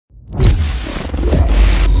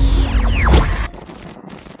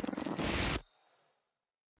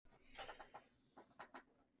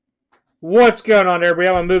What's going on, everybody?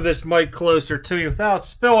 I'm going to move this mic closer to you without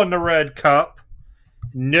spilling the red cup.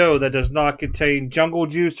 No, that does not contain jungle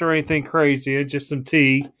juice or anything crazy. It's just some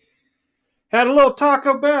tea. Had a little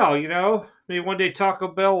Taco Bell, you know. Maybe one day Taco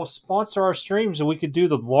Bell will sponsor our streams and we could do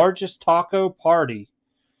the largest taco party.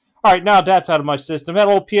 All right, now that's out of my system. Had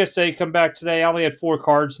a little PSA come back today. I only had 4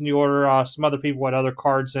 cards in the order. Some other people had other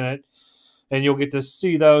cards in it, and you'll get to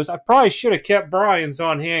see those. I probably should have kept Brian's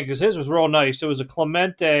on hand because his was real nice. It was a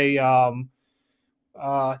Clemente, I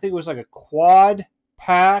think it was like a quad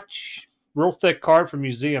patch, real thick card from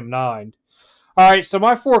Museum 9. All right, so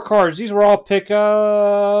my 4 cards, these were all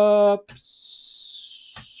pickups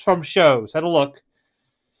from shows. Had a look.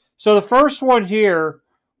 So the first one here,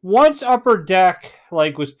 once Upper Deck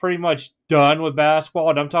was pretty much done with basketball,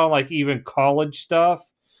 and I'm talking like even college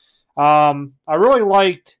stuff, I really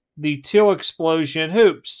liked the Teal Explosion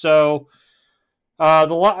hoops. So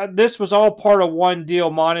this was all part of one deal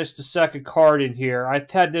minus the second card in here. I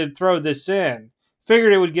had to throw this in.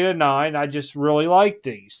 Figured it would get a 9. I just really like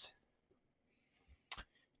these.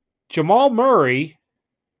 Jamal Murray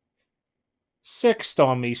 6th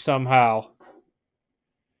on me somehow.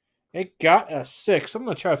 It got a 6. I'm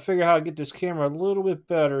going to try to figure out how to get this camera a little bit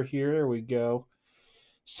better here. There we go.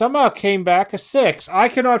 Somehow came back a 6. I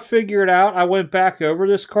cannot figure it out. I went back over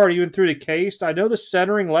this card even through the case. I know the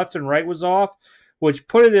centering left and right was off, which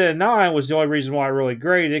put it at a 9 was the only reason why I really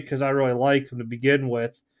graded it, because I really like him to begin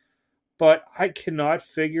with. But I cannot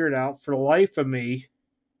figure it out for the life of me.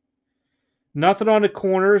 Nothing on the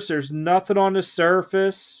corners. There's nothing on the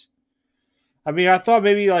surface. I mean, I thought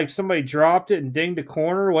maybe somebody dropped it and dinged the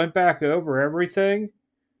corner, went back over everything.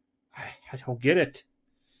 I don't get it.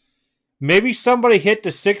 Maybe somebody hit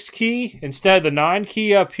the 6 key instead of the 9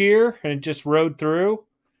 key up here and just rode through.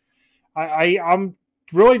 I'm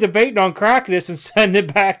really debating on cracking this and sending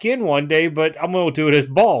it back in one day, but I'm going to do it as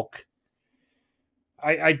bulk.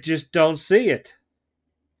 I just don't see it.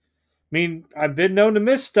 I mean, I've been known to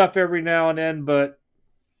miss stuff every now and then, but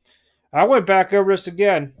I went back over this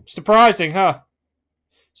again. Surprising, huh?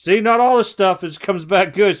 See, not all this stuff comes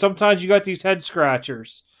back good. Sometimes you got these head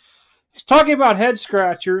scratchers. He's talking about head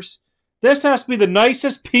scratchers. This has to be the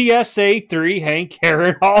nicest PSA 3 Hank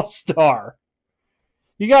Aaron All-Star.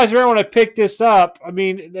 You guys remember when I picked this up? I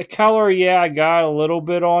mean, the color, yeah, I got a little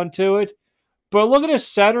bit onto it. But look at the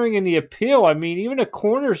centering and the appeal. I mean, even the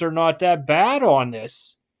corners are not that bad on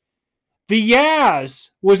this. The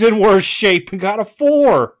Yaz was in worse shape and got a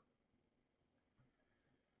 4.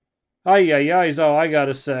 Ay, is all I got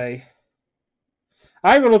to say.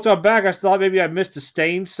 I even looked up back. I thought maybe I missed a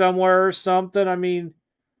stain somewhere or something. I mean,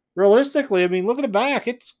 realistically, look at the back.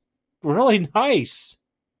 It's really nice.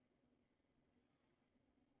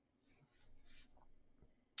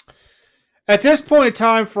 At this point in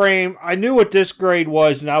time frame, I knew what this grade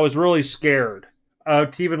was, and I was really scared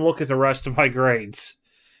to even look at the rest of my grades.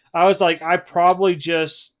 I was like, I probably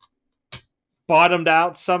just bottomed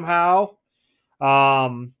out somehow.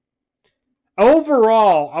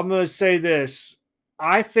 Overall, I'm going to say this.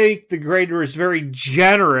 I think the grader is very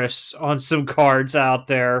generous on some cards out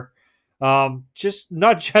there. Just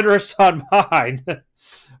not generous on mine.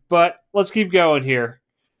 But let's keep going here.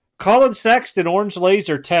 Colin Sexton, Orange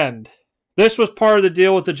Laser 10. This was part of the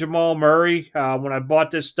deal with the Jamal Murray when I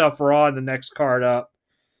bought this stuff raw and the next card up.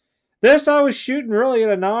 This I was shooting really at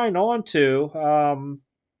a 9 onto.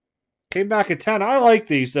 Came back at 10. I like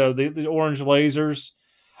these, though, the Orange Lasers.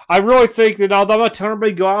 I really think that, although I'm not telling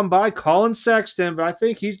everybody to go out and buy Colin Sexton, but I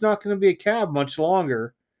think he's not going to be a cab much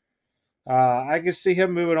longer. I can see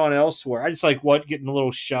him moving on elsewhere. I just like getting a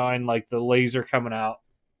little shine, like the laser coming out.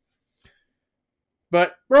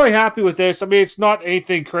 But really happy with this. I mean, it's not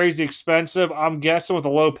anything crazy expensive. I'm guessing with a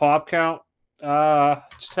low pop count.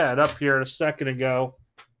 Just had it up here a second ago.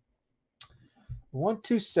 I want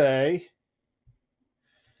to say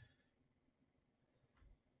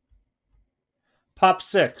pop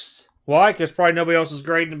 6. Why? Because probably nobody else is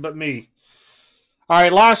grading but me. All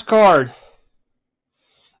right, last card.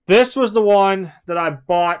 This was the one that I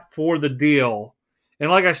bought for the deal. And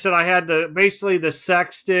like I said, I had basically the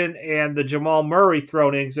Sexton and the Jamal Murray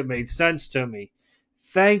thrown in because it made sense to me.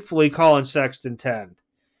 Thankfully, Colin Sexton 10.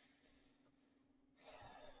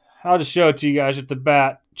 I'll just show it to you guys at the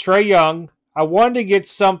bat. Trae Young. I wanted to get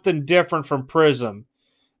something different from Prism.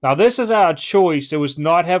 Now, this is out of choice. It was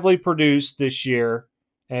not heavily produced this year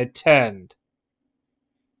at 10.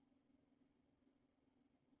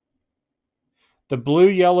 The blue,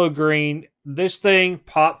 yellow, green. This thing,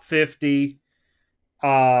 pop 50.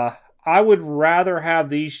 I would rather have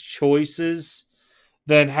these choices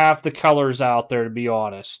than half the colors out there, to be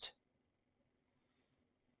honest.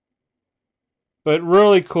 But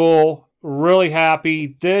really cool. Really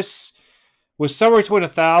happy. This was somewhere between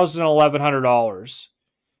 $1,000 and $1,100.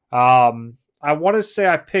 I want to say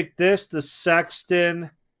I picked this, the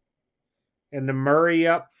Sexton, and the Murray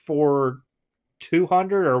up for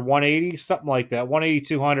 200 or 180, something like that. 180,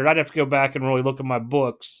 200. I'd have to go back and really look at my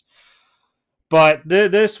books. But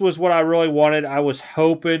this was what I really wanted. I was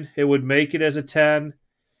hoping it would make it as a 10,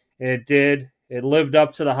 and it did. It lived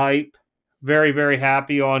up to the hype. Very, very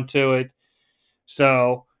happy onto it.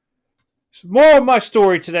 So, more of my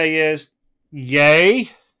story today is, yay.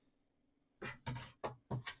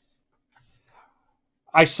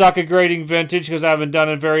 I suck at grading vintage because I haven't done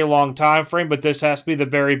it in a very long time frame, but this has to be the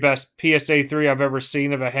very best PSA 3 I've ever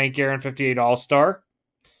seen of a Hank Aaron 58 All-Star.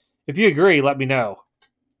 If you agree, let me know.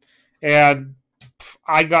 And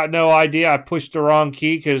I got no idea. I pushed the wrong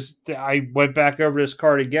key because I went back over this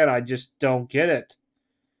card again. I just don't get it.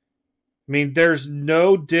 I mean, there's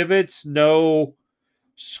no divots, no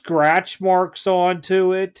scratch marks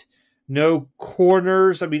onto it, no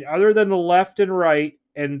corners. I mean, other than the left and right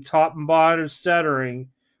and top and bottom centering,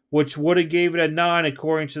 which would have gave it a 9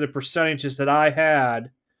 according to the percentages that I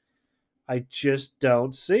had, I just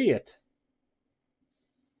don't see it.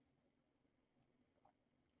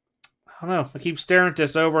 I don't know. I keep staring at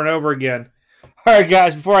this over and over again. All right,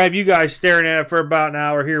 guys, before I have you guys staring at it for about an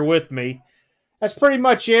hour here with me, that's pretty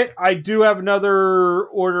much it. I do have another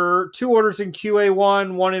order, 2 orders in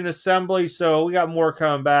QA1, 1 in assembly, so we got more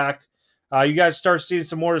coming back. You guys start seeing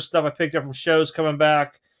some more of the stuff I picked up from shows coming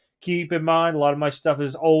back. Keep in mind, a lot of my stuff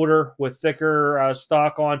is older with thicker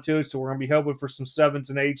stock onto it, so we're going to be hoping for some 7s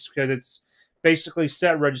and 8s because it's basically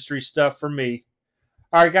set registry stuff for me.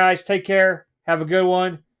 All right, guys, take care. Have a good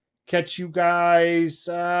one. Catch you guys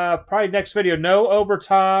probably next video. No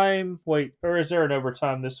overtime. Wait, or is there an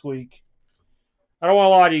overtime this week? I don't want to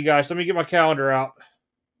lie to you guys. Let me get my calendar out.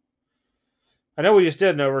 I know we just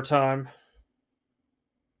did an overtime.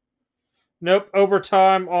 Nope,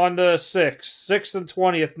 overtime on the 6th. 6th and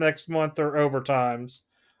 20th next month are overtimes.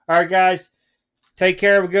 All right, guys. Take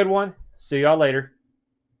care. Have a good one. See y'all later.